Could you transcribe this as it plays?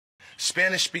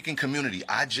Spanish-speaking community.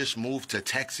 I just moved to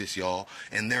Texas, y'all,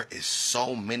 and there is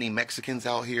so many Mexicans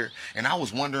out here, and I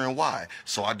was wondering why.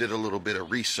 So I did a little bit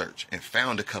of research and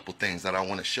found a couple things that I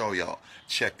want to show y'all.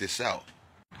 Check this out.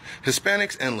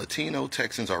 Hispanics and Latino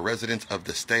Texans are residents of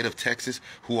the state of Texas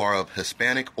who are of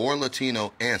Hispanic or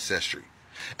Latino ancestry.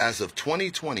 As of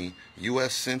 2020,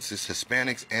 U.S. Census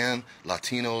Hispanics and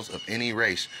Latinos of any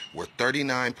race were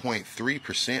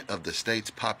 39.3% of the state's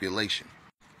population.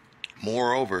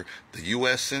 Moreover, the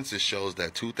U.S. Census shows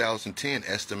that 2010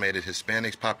 estimated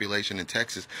Hispanics population in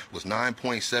Texas was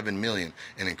 9.7 million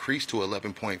and increased to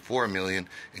 11.4 million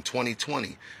in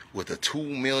 2020, with a 2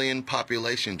 million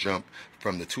population jump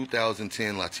from the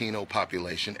 2010 Latino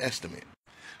population estimate.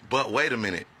 But wait a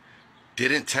minute,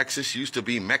 didn't Texas used to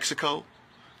be Mexico?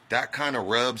 That kind of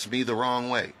rubs me the wrong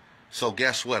way. So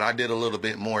guess what? I did a little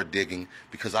bit more digging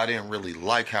because I didn't really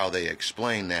like how they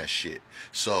explained that shit.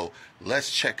 So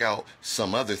let's check out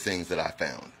some other things that I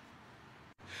found.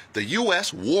 The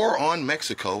U.S. war on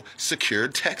Mexico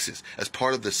secured Texas as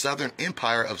part of the Southern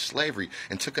Empire of Slavery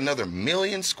and took another 1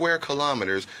 million square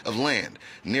kilometers of land,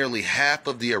 nearly half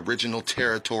of the original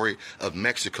territory of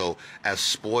Mexico, as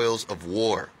spoils of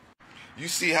war. You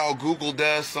see how Google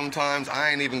does sometimes? I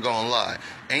ain't even gonna lie.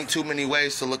 Ain't too many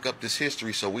ways to look up this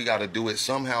history, so we gotta do it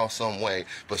somehow, some way.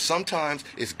 But sometimes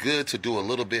it's good to do a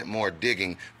little bit more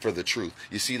digging for the truth.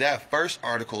 You see, that first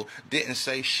article didn't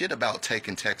say shit about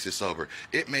taking Texas over.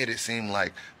 It made it seem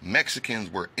like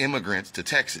Mexicans were immigrants to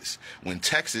Texas, when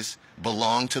Texas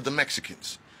belonged to the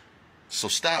Mexicans. So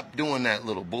stop doing that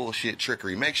little bullshit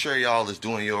trickery. Make sure y'all is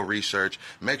doing your research.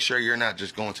 Make sure you're not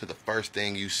just going to the first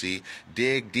thing you see.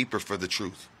 Dig deeper for the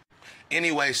truth.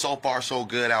 Anyway, so far so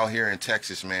good out here in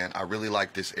Texas, man. I really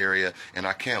like this area, and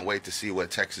I can't wait to see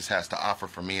what Texas has to offer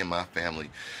for me and my family.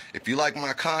 If you like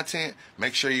my content,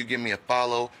 make sure you give me a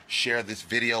follow, share this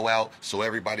video out so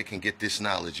everybody can get this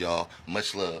knowledge, y'all.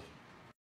 Much love.